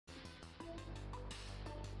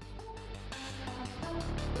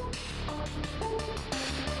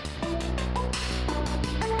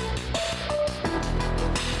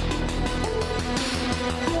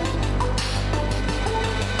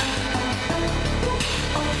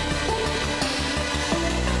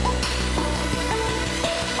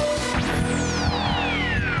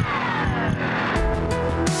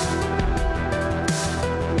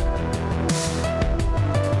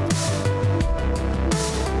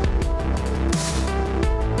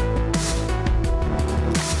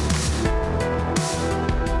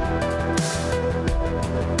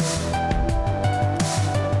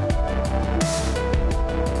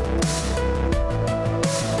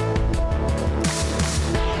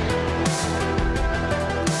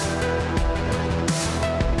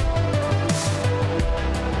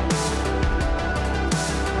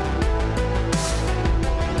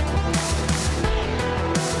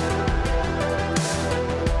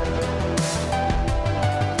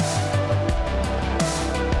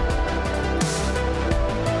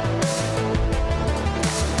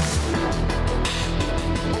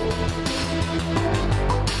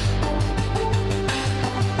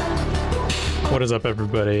What is up,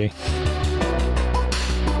 everybody?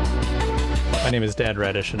 My name is Dad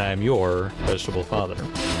Radish, and I am your vegetable father.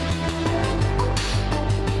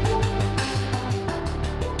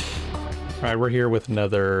 Alright, we're here with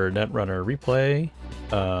another Netrunner replay.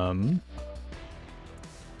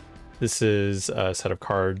 This is a set of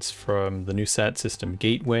cards from the new set, System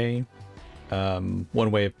Gateway. One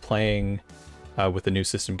way of playing with the new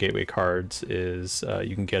System Gateway cards is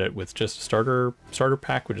you can get it with just a starter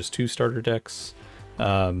pack, which is 2 starter decks.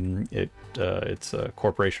 It's a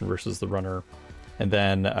Corporation versus the Runner, and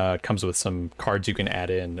then it comes with some cards you can add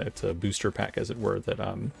in. It's a booster pack, as it were, that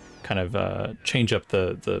kind of change up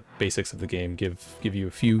the basics of the game, give you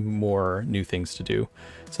a few more new things to do.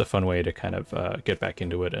 It's a fun way to kind of get back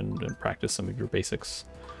into it and practice some of your basics.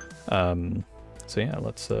 So yeah,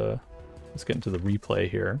 let's get into the replay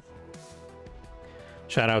here.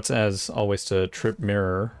 Shoutouts, as always, to Trip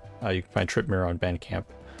Mirror. You can find Trip Mirror on Bandcamp.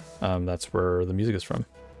 That's where the music is from.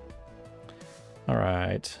 All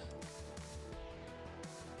right.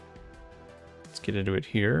 Let's get into it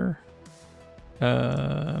here.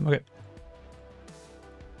 Okay.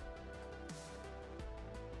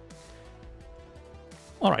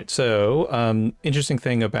 All right, so interesting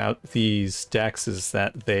thing about these decks is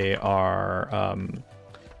that they are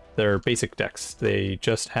they're basic decks. They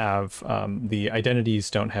just have the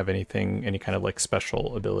identities don't have any kind of like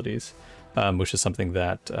special abilities, which is something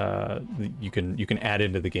that you can add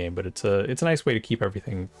into the game. But it's a nice way to keep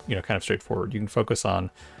everything kind of straightforward. You can focus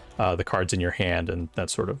on the cards in your hand, and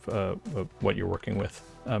that's sort of what you're working with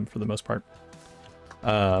for the most part.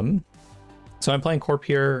 So I'm playing Corp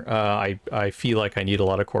here. I feel like I need a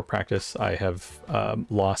lot of Corp practice. I have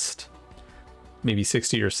lost maybe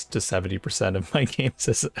 60 to 70% of my games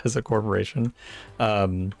as a corporation.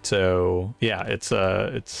 So yeah,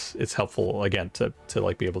 it's helpful again to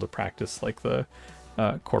like be able to practice like the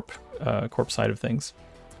corp side of things.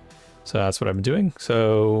 So that's what I've been doing.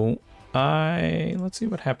 So let's see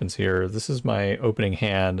what happens here. This is my opening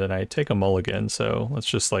hand, and I take a mulligan. So let's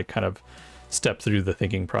just like kind of step through the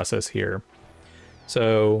thinking process here.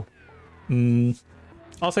 So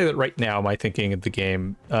I'll say that right now my thinking of the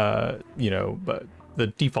game, but the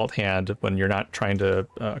default hand when you're not trying to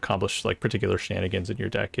accomplish like particular shenanigans in your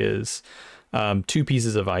deck is 2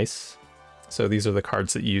 pieces of ice. So these are the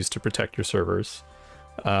cards that you use to protect your servers.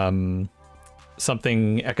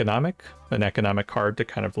 Something economic, an economic card to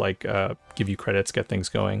kind of like give you credits, get things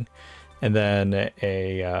going. And then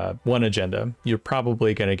one agenda. You're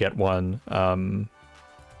probably going to get one.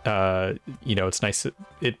 It's nice.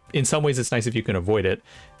 In some ways it's nice if you can avoid it.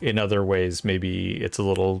 In other ways, maybe it's a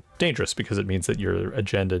little dangerous because it means that your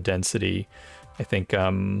agenda density, I think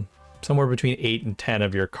somewhere between 8 and 10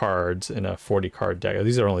 of your cards in a 40 card deck.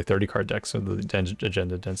 These are only 30 card decks, so the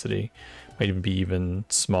agenda density might even be even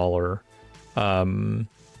smaller. No,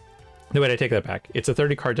 wait, I take that back. It's a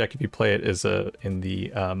 30 card deck if you play it as in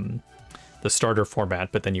the starter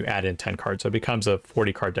format, but then you add in 10 cards, so it becomes a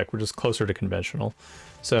 40 card deck, which is closer to conventional.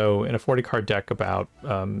 So in a 40 card deck, about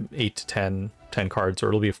 8 to 10 cards, or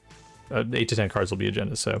it'll be 8 to 10 cards will be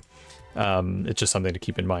agendas. So it's just something to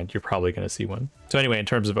keep in mind. You're probably going to see one. So anyway, in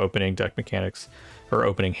terms of opening deck mechanics or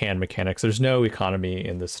opening hand mechanics, there's no economy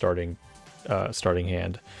in the starting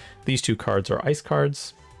hand. These 2 cards are ice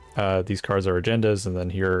cards. These cards are agendas, and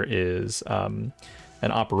then here is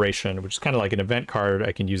an operation, which is kind of like an event card.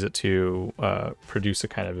 I can use it to produce a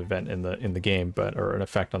kind of event in the game, or an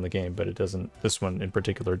effect on the game, but it doesn't. This one in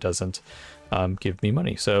particular doesn't give me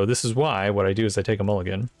money. So this is why what I do is I take a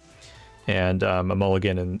mulligan, And a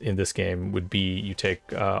mulligan in this game would be you take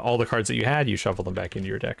all the cards that you had, you shuffle them back into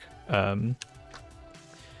your deck. And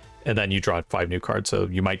then you draw 5 new cards. So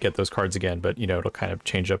you might get those cards again, but you know, it'll kind of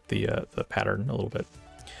change up the pattern a little bit.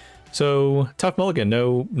 So tough mulligan,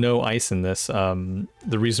 no ice in this. The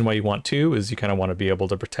reason why you want 2 is you kind of want to be able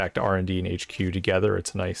to protect R&D and HQ together.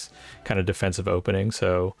 It's a nice kind of defensive opening.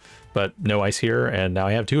 So, but no ice here, and now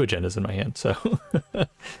I have 2 agendas in my hand. So,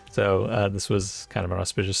 this was kind of an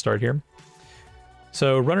auspicious start here.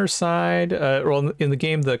 So runner's side, well, in the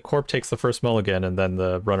game, the Corp takes the first mulligan, and then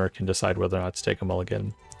the runner can decide whether or not to take a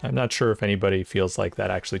mulligan. I'm not sure if anybody feels like that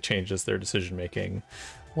actually changes their decision making.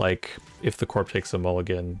 Like, if the Corp takes a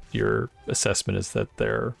mulligan, your assessment is that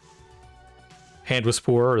their hand was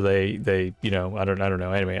poor, or they you know, I don't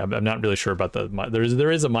know. Anyway, I'm not really sure about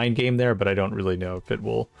there is a mind game there, but I don't really know if it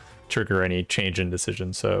will trigger any change in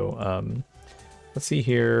decision. So let's see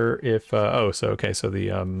here if so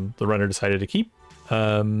the runner decided to keep.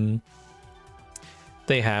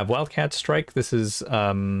 They have Wildcat Strike. This is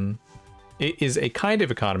it is a kind of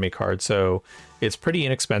economy card, so it's pretty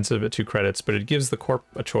inexpensive at 2 credits, but it gives the Corp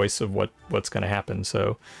a choice of what's going to happen.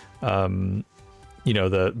 So, you know,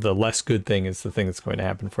 the less good thing is the thing that's going to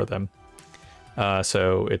happen for them.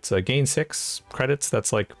 So it's a gain 6 credits.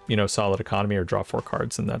 That's like, you know, solid economy, or draw 4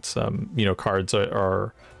 cards. And that's, you know, cards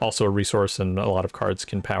are also a resource, and a lot of cards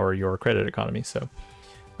can power your credit economy. So,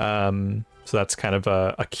 so that's kind of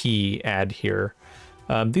a key add here.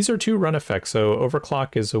 These are 2 run effects. So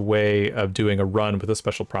Overclock is a way of doing a run with a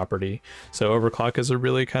special property. So Overclock is a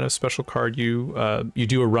really kind of special card. You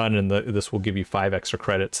do a run, and this will give you 5 extra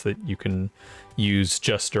credits that you can use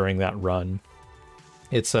just during that run.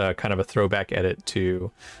 It's a kind of a throwback edit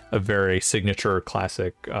to a very signature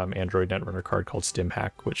classic Android Netrunner card called Stim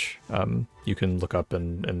Hack, which you can look up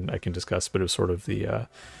and I can discuss, but it was sort of the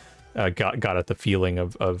got at the feeling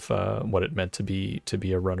of what it meant to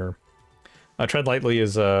be a runner. Tread Lightly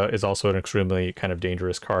is also an extremely kind of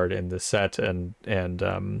dangerous card in this set, and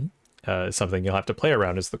something you'll have to play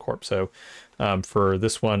around as the Corp. So for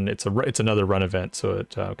this one, it's another run event, so it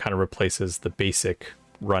kind of replaces the basic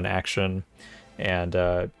run action. And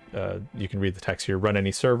you can read the text here. Run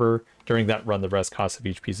any server. During that run, the res cost of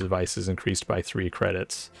each piece of ice is increased by 3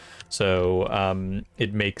 credits. So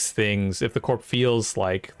it makes things, if the Corp feels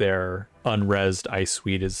like their unresed ice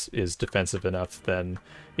suite is defensive enough, then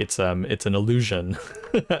it's an illusion.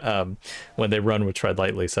 When they run with Tread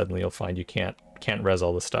Lightly, suddenly you'll find you can't res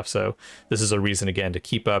all this stuff. So this is a reason, again, to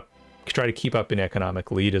try to keep up an economic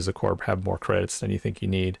lead as a Corp, have more credits than you think you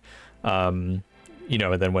need. You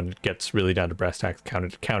know, and then when it gets really down to brass tacks, count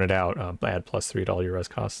it out, add +3 to all your res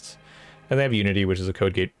costs. And they have Unity, which is a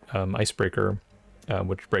code gate icebreaker,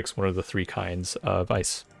 which breaks one of the 3 kinds of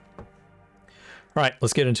ice. All right,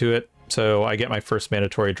 let's get into it. So I get my first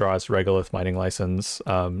mandatory draw as Regolith Mining License,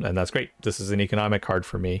 and that's great. This is an economic card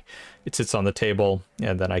for me. It sits on the table,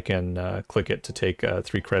 and then I can click it to take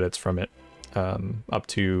 3 credits from it, up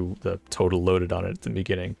to the total loaded on it at the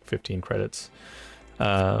beginning, 15 credits.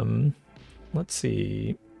 Let's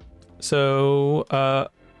see. So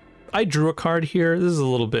I drew a card here. This is a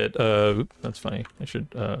little bit that's funny. I should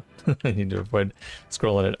I need to avoid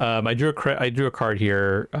scrolling it. I drew a card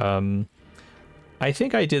here. I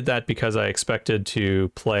think I did that because I expected to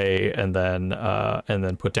play and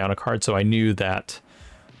then put down a card, so I knew that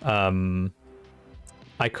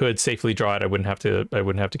I could safely draw it. I wouldn't have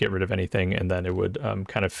to get rid of anything, and then it would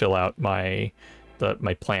kind of fill out my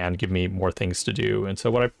plan, give me more things to do. And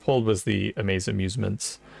so what I pulled was the Amaze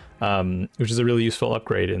Amusements, which is a really useful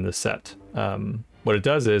upgrade in this set. What it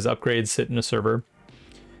does is upgrades sit in a server,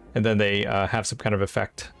 and then they have some kind of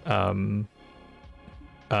effect. And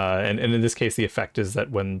in this case, the effect is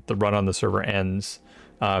that when the run on the server ends,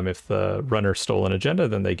 if the runner stole an agenda,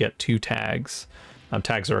 then they get 2 tags.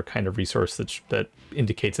 Tags are a kind of resource that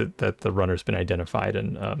indicates that the runner's been identified,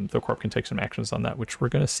 and the Corp can take some actions on that, which we're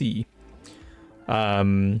going to see.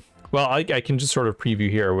 Well, I can just sort of preview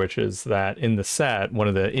here, which is that in the set, one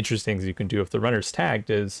of the interesting things you can do if the runner's tagged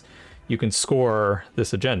is you can score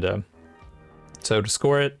this agenda. So to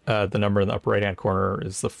score it, the number in the upper right-hand corner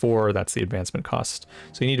is the 4. That's the advancement cost.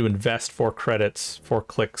 So you need to invest 4 credits, 4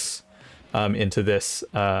 clicks into this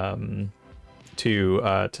to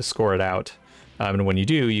score it out. And when you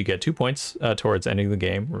do, you get 2 points towards ending the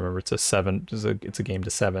game. Remember, it's a game to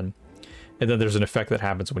 7. And then there's an effect that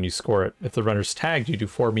happens when you score it. If the runner's tagged, you do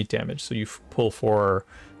 4 meat damage. So you pull 4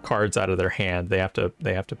 cards out of their hand. They have to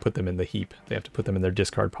put them in the heap. They have to put them in their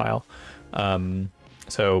discard pile.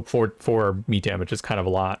 So four meat damage is kind of a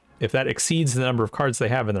lot. If that exceeds the number of cards they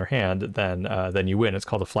have in their hand, then you win. It's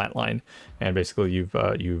called a flat line, and basically you've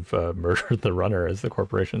murdered the runner as the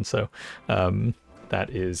corporation. So that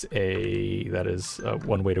is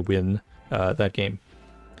one way to win that game.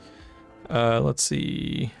 Let's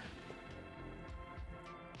see.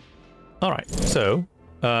 All right, so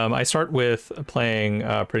I start with playing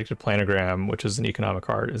Predictive Planogram, which is an economic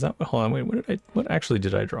card. Is that? Hold on, wait. What actually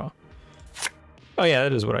did I draw? Oh yeah,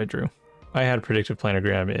 that is what I drew. I had Predictive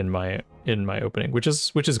Planogram in my opening, which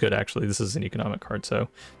is good actually. This is an economic card, so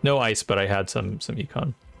no ice, but I had some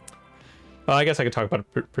econ. I guess I could talk about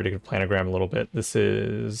Predictive Planogram a little bit. This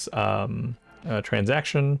is a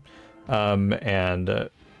transaction, and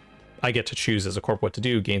I get to choose as a corp what to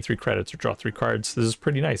do: gain 3 credits or draw 3 cards. This is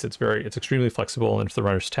pretty nice. It's extremely flexible, and if the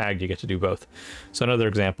runner's tagged, you get to do both. So another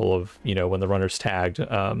example of when the runner's tagged,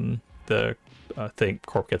 the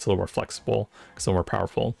Corp gets a little more flexible, it's a little more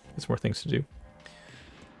powerful, it's more things to do.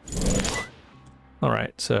 All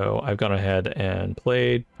right, so I've gone ahead and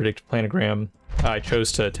played Predictive Planogram. I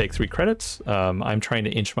chose to take 3 credits. I'm trying to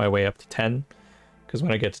inch my way up to 10, because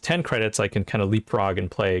when I get to 10 credits, I can kind of leapfrog and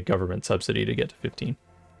play Government Subsidy to get to 15.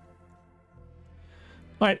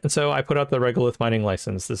 All right, and so I put out the Regolith Mining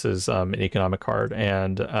License. This is an economic card,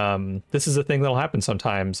 and this is a thing that'll happen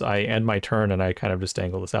sometimes. I end my turn and I kind of just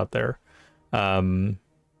dangle this out there.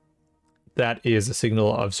 That is a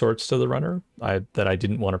signal of sorts to the runner that I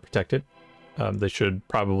didn't want to protect it. They should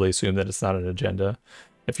probably assume that it's not an agenda.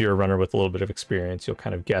 If you're a runner with a little bit of experience, you'll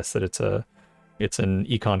kind of guess that it's an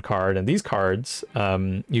econ card. And these cards,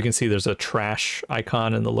 you can see there's a trash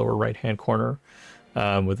icon in the lower right hand corner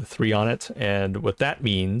with a 3 on it. And what that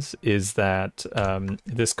means is that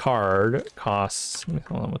this card costs,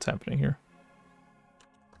 hold on, what's happening here?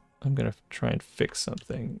 I'm gonna try and fix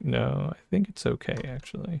something. No, I think it's okay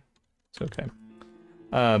actually. It's okay.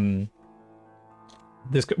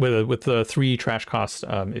 This with the 3 trash cost,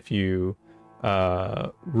 if you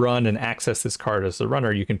run and access this card as the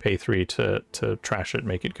runner, you can pay 3 to trash it,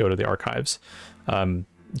 make it go to the archives.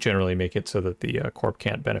 Generally, make it so that the corp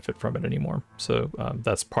can't benefit from it anymore. So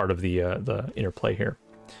that's part of the interplay here.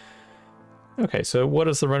 Okay, so what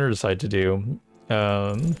does the runner decide to do?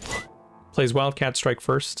 Plays Wildcat Strike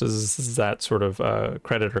first. This is that sort of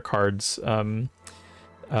credit or cards thing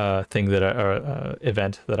that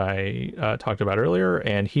event that I talked about earlier.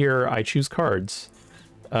 And here I choose cards.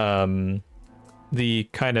 The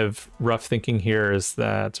kind of rough thinking here is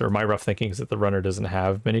that, or my rough thinking is that the runner doesn't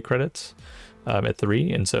have many credits at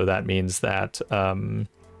 3, and so that means that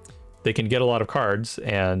they can get a lot of cards,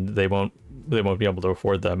 and they won't be able to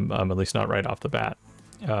afford them, at least not right off the bat.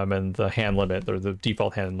 And the hand limit, or the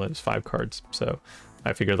default hand limit, is 5 cards. So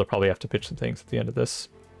I figure they'll probably have to pitch some things at the end of this.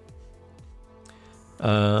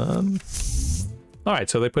 All right,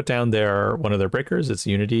 so they put down one of their breakers. It's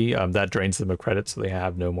Unity. That drains them of credits, so they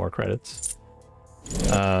have no more credits.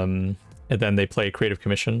 And then they play Creative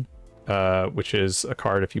Commission, which is a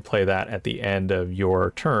card. If you play that at the end of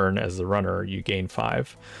your turn as the runner, you gain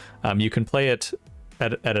 5. You can play it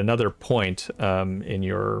at another point in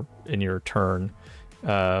your turn.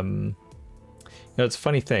 It's a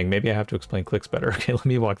funny thing. Maybe I have to explain clicks better. Okay, let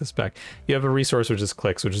me walk this back. You have a resource which is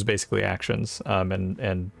clicks, which is basically actions,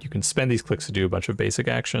 and you can spend these clicks to do a bunch of basic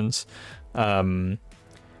actions.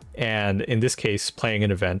 And in this case, playing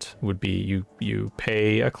an event would be you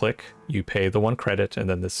pay a click, you pay the 1 credit, and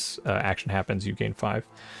then this action happens. You gain 5.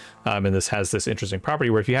 And this has this interesting property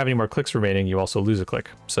where if you have any more clicks remaining, you also lose a click.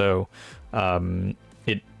 So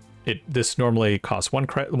this normally costs 1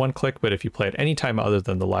 click, but if you play it any time other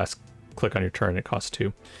than the last click on your turn, it costs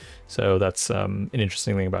 2. So that's an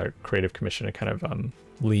interesting thing about Creative Commission. It kind of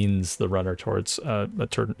leans the runner towards a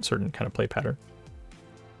certain kind of play pattern.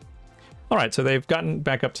 All right, so they've gotten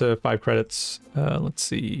back up to 5 credits. Let's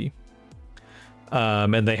see.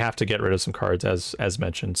 And they have to get rid of some cards, as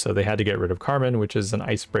mentioned. So they had to get rid of Carmen, which is an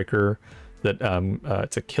icebreaker. That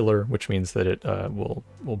it's a killer, which means that it will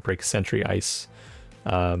break Sentry Ice.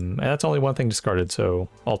 And that's only 1 thing discarded, so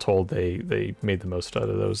all told, they made the most out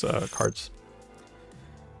of those cards.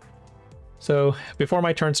 So before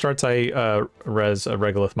my turn starts, I res a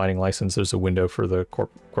Regolith Mining License. There's a window for the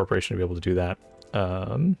corporation to be able to do that.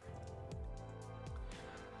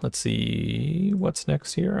 Let's see what's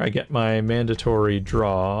next here. I get my mandatory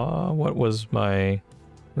draw. What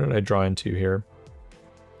did I draw into here?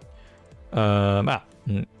 Let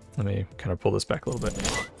me kind of pull this back a little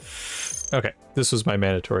bit. Okay, this was my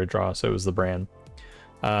mandatory draw, so it was the brand.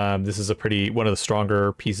 This is one of the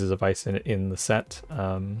stronger pieces of ice in the set.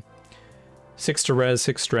 6 to res,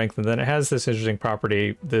 6 strength, and then it has this interesting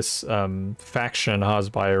property. This faction,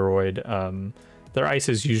 Hosbioid, their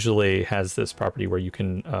ices usually has this property where you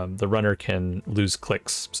can, the runner can lose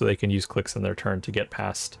clicks, so they can use clicks in their turn to get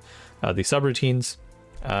past the subroutines.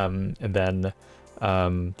 And then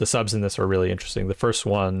the subs in this are really interesting. The first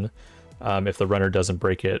one, if the runner doesn't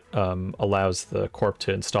break it, allows the Corp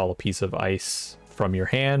to install a piece of ice from your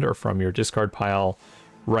hand or from your discard pile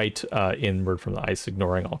right inward from the ice,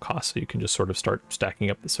 ignoring all costs. So you can just sort of start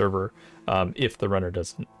stacking up the server if the runner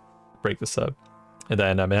doesn't break the sub. And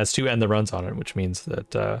then it has 2 end the runs on it, which means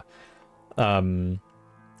that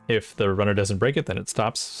if the runner doesn't break it, then it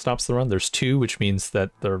stops the run. There's 2, which means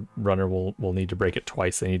that the runner will need to break it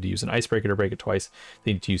twice. They need to use an icebreaker to break it twice.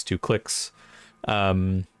 They need to use 2 clicks.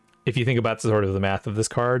 If you think about sort of the math of this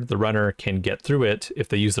card, the runner can get through it if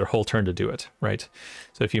they use their whole turn to do it, right?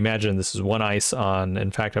 So if you imagine this is 1 ice on,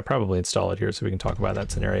 in fact, I'll probably install it here so we can talk about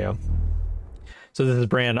that scenario. So this is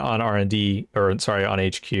Bran on R&D, or sorry, on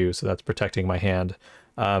HQ, so that's protecting my hand.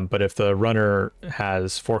 But if the runner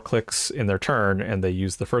has 4 clicks in their turn and they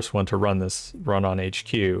use the first one to run on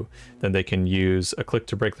HQ, then they can use a click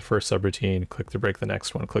to break the first subroutine, click to break the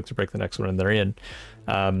next one, click to break the next one, and they're in.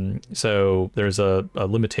 So there's a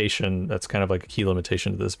limitation that's kind of like a key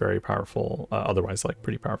limitation to this very powerful, otherwise like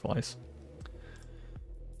pretty powerful ice.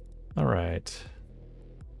 All right.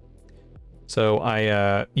 So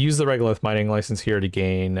I use the Regolith mining license here to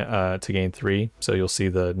gain 3. So you'll see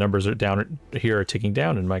the numbers are down here are ticking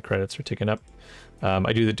down and my credits are ticking up.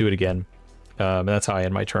 I do it again, and that's how I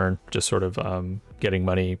end my turn. Just sort of getting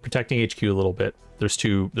money, protecting HQ a little bit. There's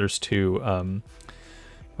two.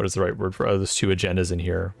 What is the right word for? Oh, there's 2 agendas in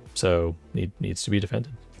here, so needs to be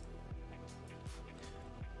defended.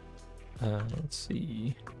 Let's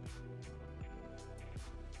see.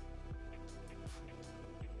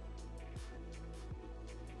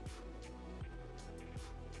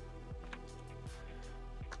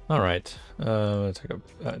 All right, let's take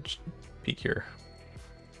a peek here.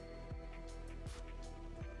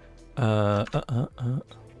 All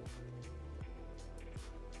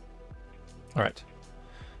right.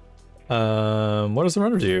 What does the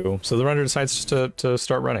runner do? So the runner decides to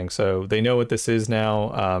start running. So they know what this is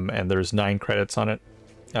now, and there's 9 credits on it.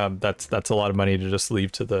 That's a lot of money to just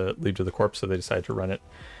leave to the Corp. So they decide to run it.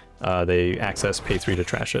 They access pay 3 to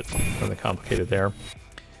trash it. Nothing complicated there.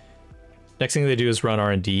 Next thing they do is run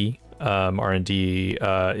R&D. R&D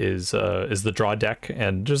is the draw deck,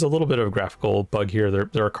 and there's a little bit of a graphical bug here.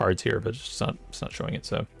 There are cards here, but it's not showing it.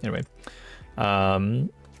 So anyway,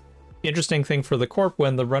 interesting thing for the Corp,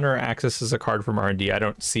 when the runner accesses a card from R&D, I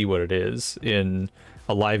don't see what it is. In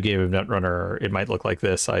a live game of Netrunner, it might look like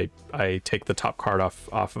this. I take the top card off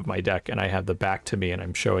of my deck, and I have the back to me, and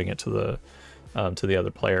I'm showing it to the other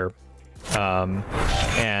player.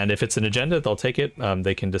 And if it's an agenda, they'll take it.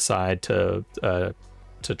 They can decide to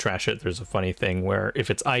trash it. There's a funny thing where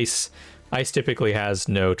if it's ice typically has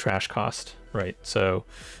no trash cost, right? So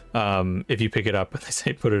if you pick it up and they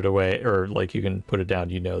say put it away, or like you can put it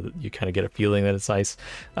down, you know that you kind of get a feeling that it's ice.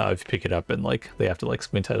 If you pick it up and like they have to like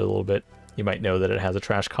squint at it a little bit, you might know that it has a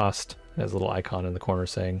trash cost. It has a little icon in the corner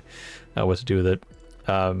saying what to do with it.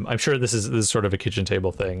 I'm sure this is sort of a kitchen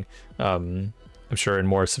table thing. I'm sure in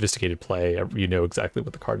more sophisticated play, you know exactly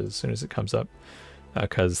what the card is as soon as it comes up,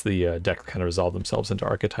 because the deck kind of resolve themselves into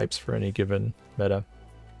archetypes for any given meta.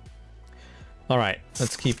 All right,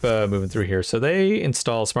 let's keep moving through here. So they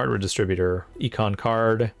install Smart Redistributor econ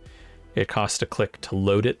card. It costs a click to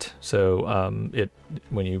load it. So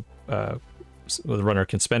the runner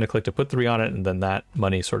can spend a click to put 3 on it, and then that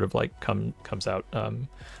money sort of like comes out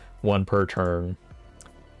 1 per turn.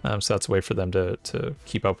 So that's a way for them to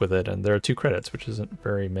keep up with it. And there are 2 credits, which isn't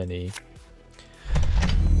very many.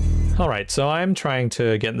 All right, so I'm trying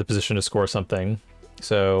to get in the position to score something.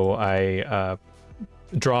 So I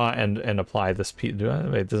draw and apply this piece.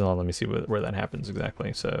 Wait, it doesn't let me see where that happens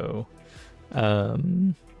exactly. So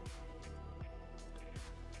the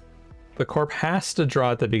Corp has to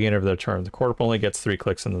draw at the beginning of their turn. The Corp only gets 3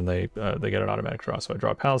 clicks, and then they get an automatic draw. So I draw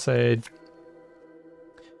a Palisade.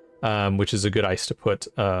 Which is a good ice to put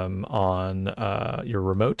on your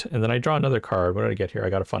remote. And then I draw another card. What did I get here?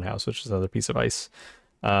 I got a Funhouse, which is another piece of ice.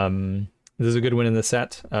 This is a good win in the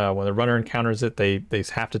set. When the runner encounters it, they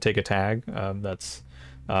have to take a tag. It's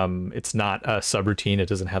not a subroutine. It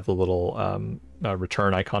doesn't have the little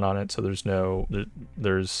return icon on it, so there's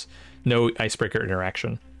no icebreaker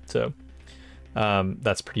interaction. So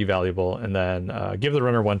that's pretty valuable. And then give the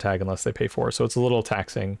runner 1 tag unless they pay 4. So it's a little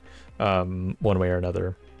taxing one way or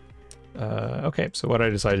another. Okay, so what I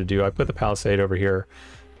decided to do, I put the Palisade over here.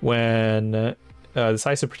 When this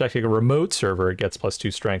ice is protecting a remote server, it gets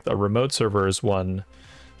 +2 strength. A remote server is one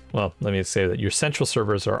well, let me say that your central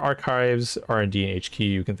servers are archives, R&D, and HQ.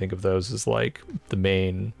 You can think of those as like the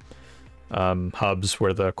main hubs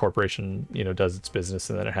where the corporation, you know, does its business,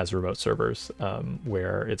 and then it has remote servers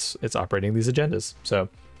where it's operating these agendas. So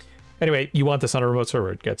anyway, you want this on a remote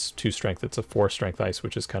server. It gets 2 strength. It's a 4 strength ice,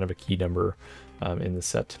 which is kind of a key number in the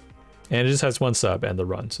set. And it just has 1 sub and the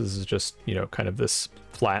run. So this is just, you know, kind of this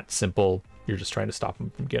flat, simple, you're just trying to stop them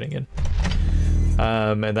from getting in.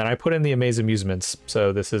 And then I put in the Amaze Amusements.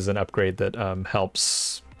 So this is an upgrade that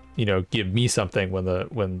helps, you know, give me something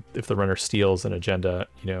if the runner steals an agenda,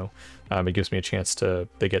 you know, it gives me a chance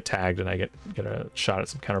they get tagged and I get a shot at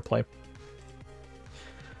some counterplay.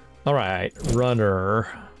 All right, runner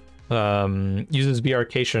uses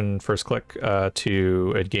BRcation first click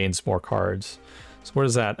it gains more cards. So where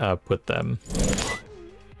does that put them?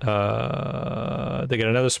 They get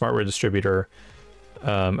another smartware distributor.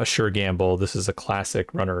 A sure gamble. This is a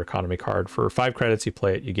classic runner economy card. For 5 credits, you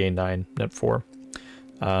play it, you gain 9, net 4.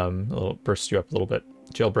 A little bursts you up a little bit.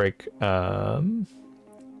 Jailbreak.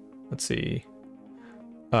 Let's see.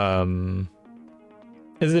 It's an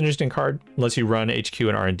interesting card. Unless you run HQ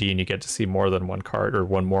and R&D, and you get to see more than 1 card or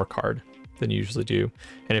 1 more card than you usually do.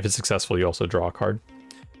 And if it's successful, you also draw a card.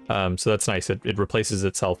 So that's nice. It replaces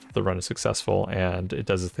itself if the run is successful, and it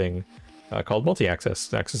does a thing called multi-access.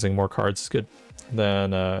 Accessing more cards is good. And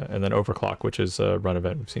then Overclock, which is a run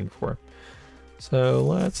event we've seen before. So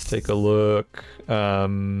let's take a look. They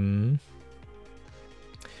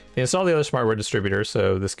install the other smartware distributor,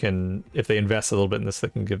 so this can, if they invest a little bit in this, they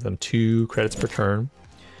can give them 2 credits per turn.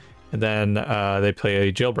 And then they play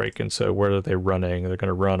a jailbreak, and so where are they running? They're going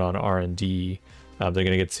to run on R&D. They're going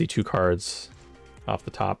to get to see 2 cards off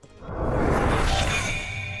the top.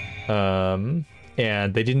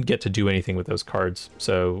 And they didn't get to do anything with those cards,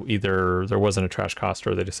 so either there wasn't a trash cost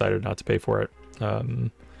or they decided not to pay for it.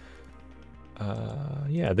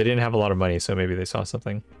 Yeah, they didn't have a lot of money, so maybe they saw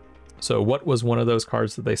something. So what was one of those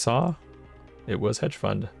cards that they saw? It was hedge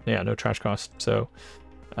fund. Yeah, no trash cost. So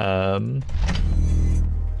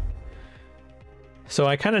so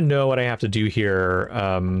I kind of know what I have to do here.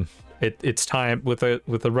 It's time with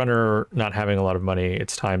the runner not having a lot of money.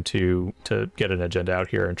 It's time to get an agenda out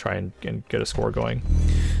here and try and get a score going.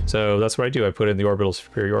 So that's what I do. I put in the orbital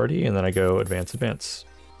superiority, and then I go advance.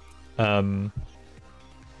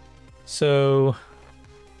 So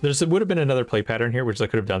there would have been another play pattern here, which I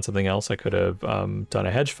could have done something else. I could have done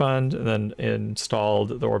a hedge fund and then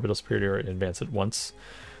installed the orbital superiority and advance it once.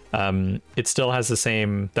 It still has the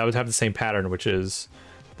same. That would have the same pattern, which is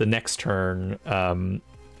the next turn.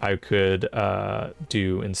 I could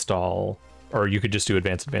do install, or you could just do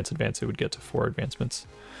advance. It would get to 4 advancements.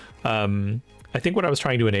 I think what I was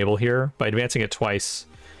trying to enable here, by advancing it twice,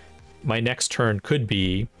 my next turn could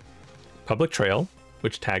be public trail,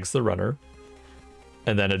 which tags the runner,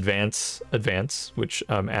 and then advance, which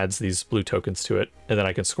adds these blue tokens to it, and then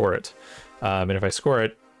I can score it. And if I score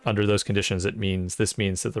it under those conditions, this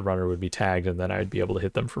means that the runner would be tagged, and then I'd be able to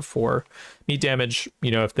hit them for 4 meat damage. You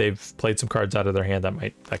know, if they've played some cards out of their hand,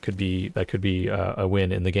 that could be a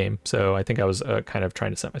win in the game. So I think I was kind of trying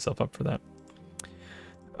to set myself up for that.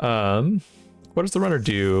 What does the runner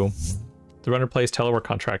do? The runner plays Telework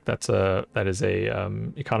Contract. That is a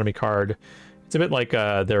economy card. It's a bit like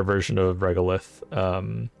their version of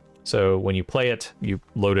Regolith. So when you play it, you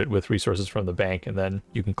load it with resources from the bank, and then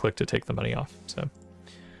you can click to take the money off. So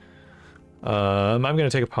I'm going to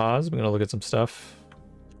take a pause. I'm going to look at some stuff.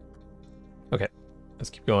 Okay, let's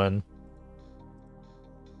keep going.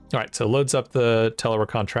 All right, so loads up the Telework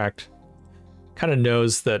Contract. Kind of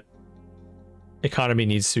knows that economy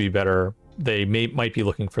needs to be better. They might be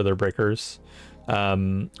looking for their breakers.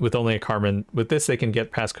 With only a Carmen, with this they can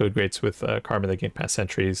get past code gates. With Carmen they can get past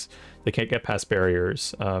sentries. They can't get past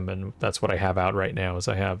barriers, and that's what I have out right now. Is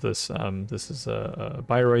I have this. This is a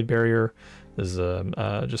Bioroid barrier. This is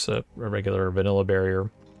just a regular vanilla barrier.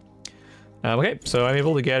 Okay, so I'm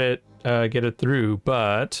able to get it through.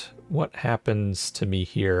 But what happens to me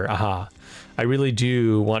here? Aha! I really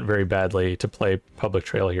do want very badly to play Public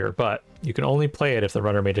Trail here, but you can only play it if the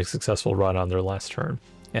runner made a successful run on their last turn,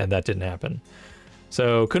 and that didn't happen.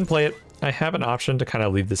 So couldn't play it. I have an option to kind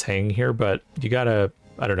of leave this hanging here, but you gotta,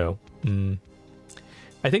 I don't know.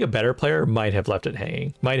 I think a better player might have left it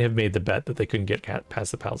hanging, might have made the bet that they couldn't get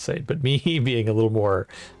past the palisade, but me being a little more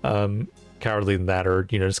cowardly than that, or,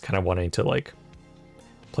 you know, just kind of wanting to like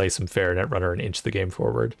play some fair Netrunner and inch the game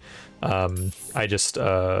forward. I just,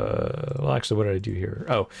 well, actually, what did I do here?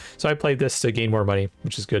 Oh, so I played this to gain more money,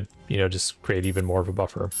 which is good. You know, just create even more of a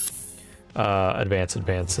buffer. Advance, and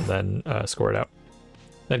then score it out.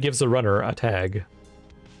 That gives the runner a tag.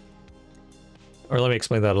 Or let me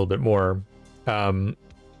explain that a little bit more.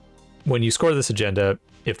 when you score this agenda,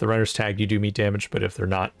 if the runner's tagged, you do meet damage, but if they're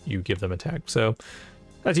not, you give them a tag. So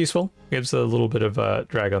that's useful. Gives a little bit of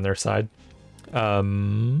drag on their side.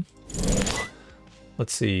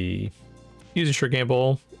 Let's see. Use your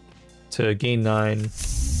gamble to gain 9.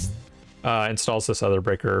 Installs this other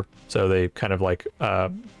breaker, so they kind of like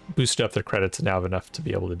boost up their credits and now have enough to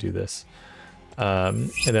be able to do this.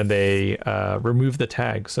 And then they remove the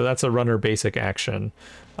tag. So that's a runner basic action.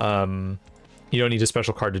 You don't need a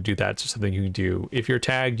special card to do that. It's just something you can do. If you're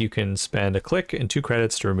tagged, you can spend a click and 2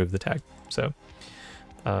 credits to remove the tag. So,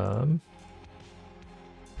 well,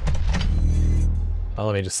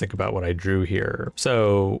 let me just think about what I drew here.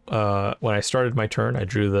 So when I started my turn, I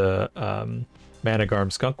drew the Managarm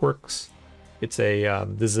Skunkworks. It's a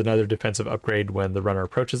this is another defensive upgrade when the runner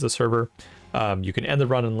approaches the server. You can end the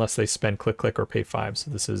run unless they spend click or pay 5.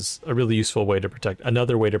 So this is a really useful way to protect,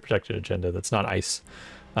 another way to protect an agenda that's not ice.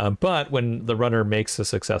 But when the runner makes a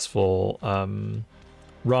successful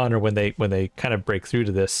run, or when they kind of break through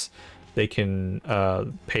to this, they can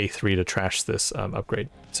pay 3 to trash this upgrade.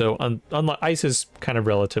 So unlike ice is kind of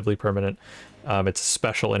relatively permanent. It's a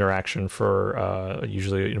special interaction for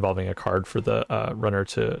usually involving a card for the runner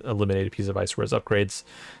to eliminate a piece of ice, whereas upgrades,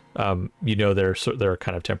 you know, they're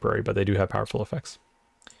kind of temporary, but they do have powerful effects.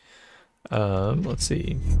 Let's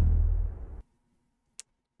see.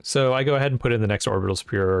 So I go ahead and put in the next orbital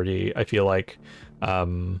superiority. I feel like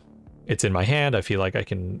it's in my hand. I feel like I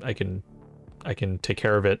can take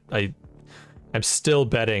care of it. I'm still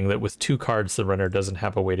betting that with 2 cards, the runner doesn't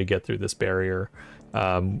have a way to get through this barrier.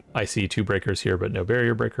 I see 2 breakers here, but no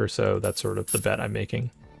barrier breaker, so that's sort of the bet I'm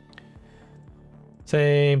making.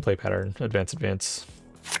 Same play pattern, advance.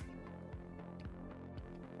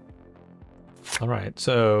 All right,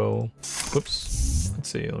 so, whoops. Let's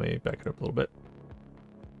see, let me back it up a little bit.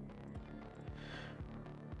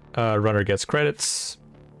 Runner gets credits.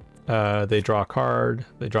 They draw a card.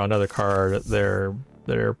 They draw another card. They're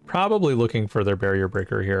probably looking for their barrier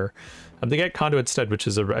breaker here. They get Conduit Stead, which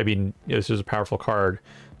is this is a powerful card.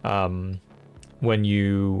 When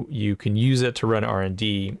you can use it to run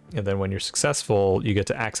R&D, and then when you're successful, you get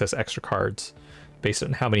to access extra cards based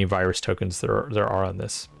on how many virus tokens there are on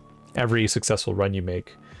this. Every successful run you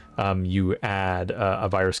make, you add a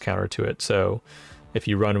virus counter to it. So if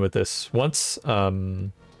you run with this once,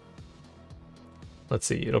 let's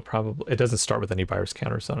see, it doesn't start with any virus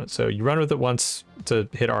counters on it. So you run with it once to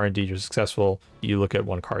hit R&D, you're successful, you look at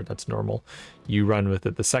 1 card, that's normal. You run with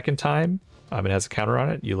it the second time, it has a counter on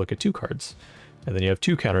it, you look at 2 cards. And then you have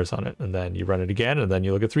 2 counters on it, and then you run it again, and then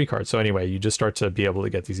you look at 3 cards. So anyway, you just start to be able to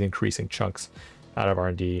get these increasing chunks out of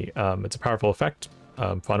R&D. It's a powerful effect,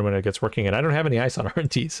 fun when it gets working, and I don't have any ice on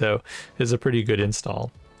R&D, so it's a pretty good install.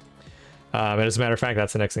 And as a matter of fact,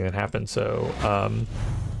 that's the next thing that happens. So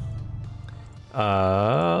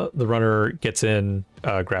the runner gets in,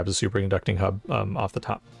 grabs a superconducting hub off the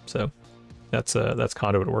top. So that's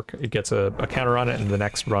conduit work. It gets a counter on it, and the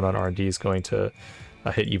next run on R&D is going to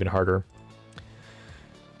hit even harder.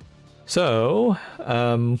 So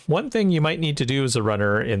one thing you might need to do as a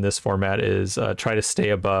runner in this format is try to stay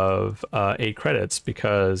above 8 credits,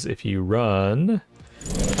 because if you run,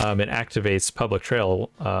 it activates Public Trail,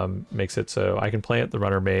 makes it so I can play it. The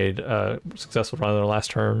runner made a successful run on their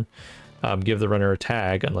last turn. Give the runner a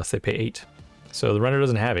tag unless they pay 8. So the runner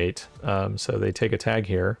doesn't have 8, so they take a tag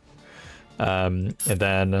here. And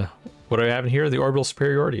then what do I have in here? The orbital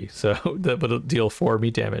superiority. So that would deal 4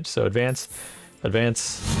 meat damage. So advance,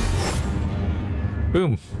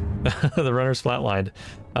 boom. The runner's flatlined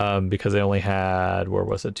because they only had, where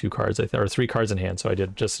was it, 2 cards, or 3 cards in hand. So I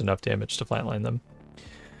did just enough damage to flatline them.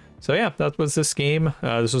 So yeah, that was this game.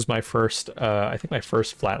 This was my first, I think my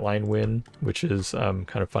first flatline win, which is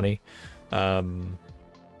kind of funny. Well,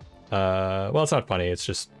 it's not funny. It's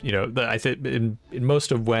just, you know, I think in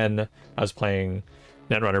most of when I was playing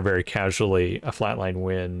Netrunner very casually, a flatline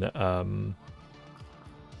win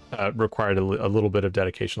required a little bit of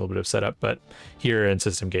dedication, a little bit of setup. But here in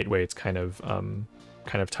System Gateway, it's kind of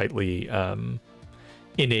tightly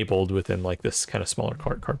enabled within like this kind of smaller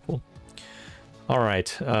card pool. All right.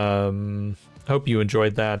 Hope you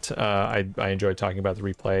enjoyed that. I enjoyed talking about the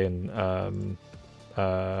replay, and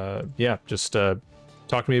yeah, just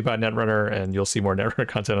talk to me about Netrunner, and you'll see more Netrunner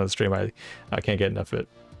content on the stream. I can't get enough of it.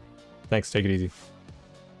 Thanks. Take it easy.